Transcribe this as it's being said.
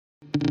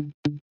And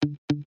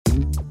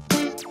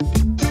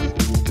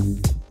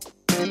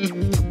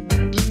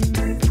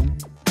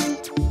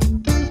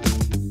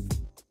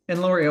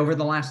Lori, over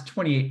the last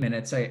 28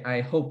 minutes, I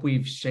hope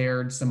we've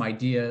shared some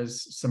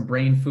ideas, some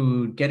brain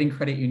food, getting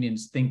credit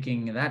unions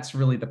thinking. That's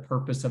really the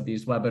purpose of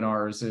these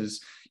webinars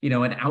is,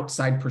 an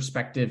outside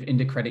perspective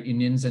into credit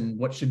unions and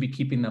what should be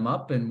keeping them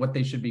up and what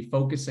they should be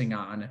focusing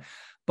on.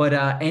 But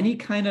any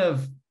kind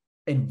of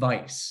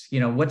advice,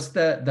 what's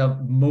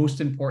the most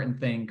important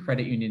thing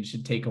credit unions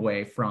should take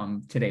away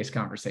from today's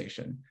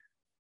conversation?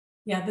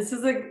 Yeah, this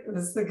is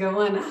a good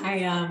one.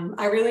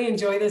 I really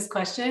enjoy this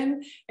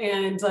question,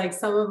 and like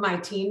some of my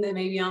team that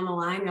may be on the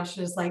line, y'all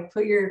should just like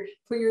put your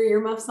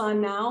earmuffs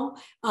on now.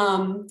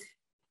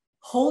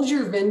 Hold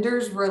your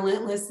vendors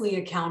relentlessly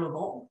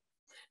accountable.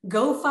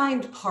 Go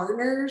find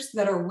partners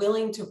that are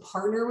willing to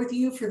partner with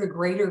you for the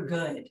greater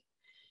good.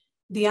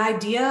 The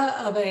idea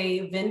of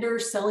a vendor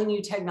selling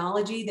you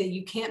technology that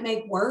you can't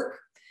make work,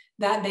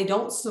 that they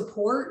don't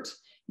support,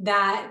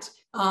 that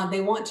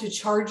they want to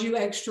charge you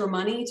extra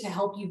money to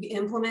help you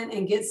implement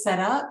and get set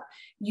up.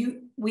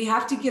 We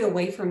have to get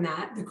away from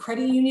that. The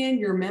credit union,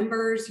 your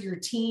members, your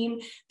team,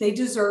 they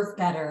deserve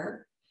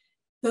better.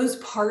 Those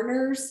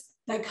partners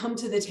that come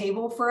to the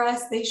table for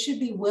us, they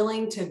should be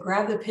willing to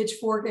grab the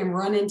pitchfork and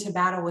run into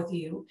battle with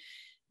you.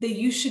 That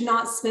you should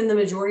not spend the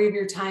majority of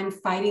your time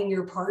fighting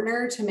your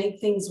partner to make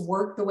things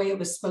work the way it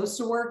was supposed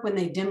to work when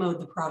they demoed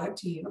the product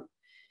to you.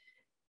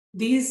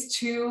 These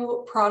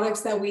two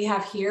products that we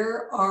have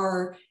here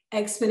are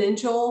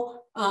exponential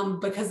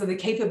because of the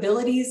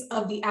capabilities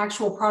of the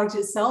actual product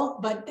itself.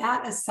 But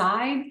that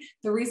aside,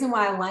 the reason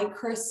why I like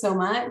Chris so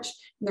much,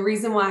 the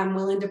reason why I'm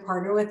willing to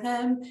partner with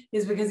him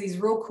is because he's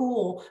real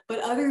cool. But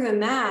other than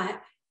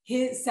that,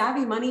 his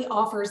Savvy Money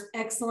offers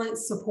excellent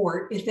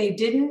support. If they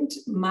didn't,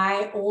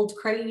 my old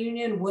credit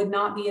union would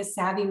not be a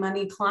Savvy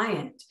Money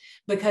client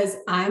because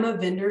I'm a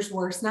vendor's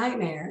worst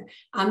nightmare.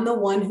 I'm the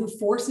one who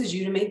forces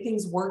you to make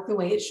things work the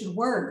way it should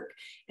work.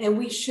 And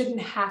we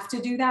shouldn't have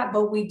to do that,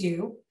 but we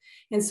do.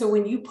 And so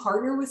when you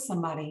partner with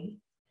somebody,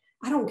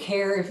 I don't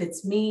care if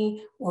it's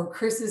me or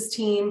Chris's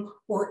team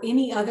or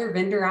any other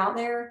vendor out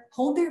there,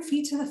 hold their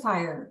feet to the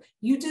fire.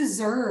 You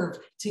deserve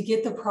to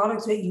get the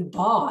product that you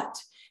bought.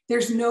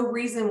 There's no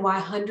reason why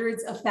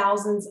hundreds of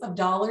thousands of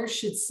dollars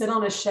should sit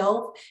on a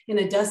shelf in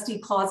a dusty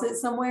closet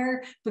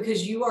somewhere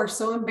because you are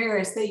so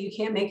embarrassed that you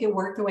can't make it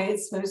work the way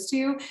it's supposed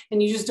to,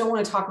 and you just don't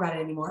want to talk about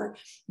it anymore.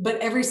 But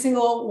every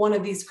single one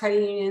of these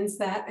credit unions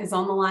that is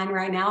on the line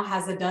right now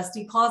has a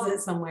dusty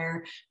closet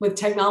somewhere with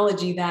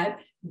technology that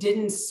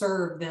didn't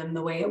serve them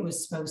the way it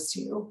was supposed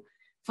to.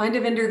 Find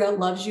a vendor that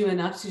loves you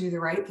enough to do the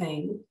right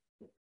thing.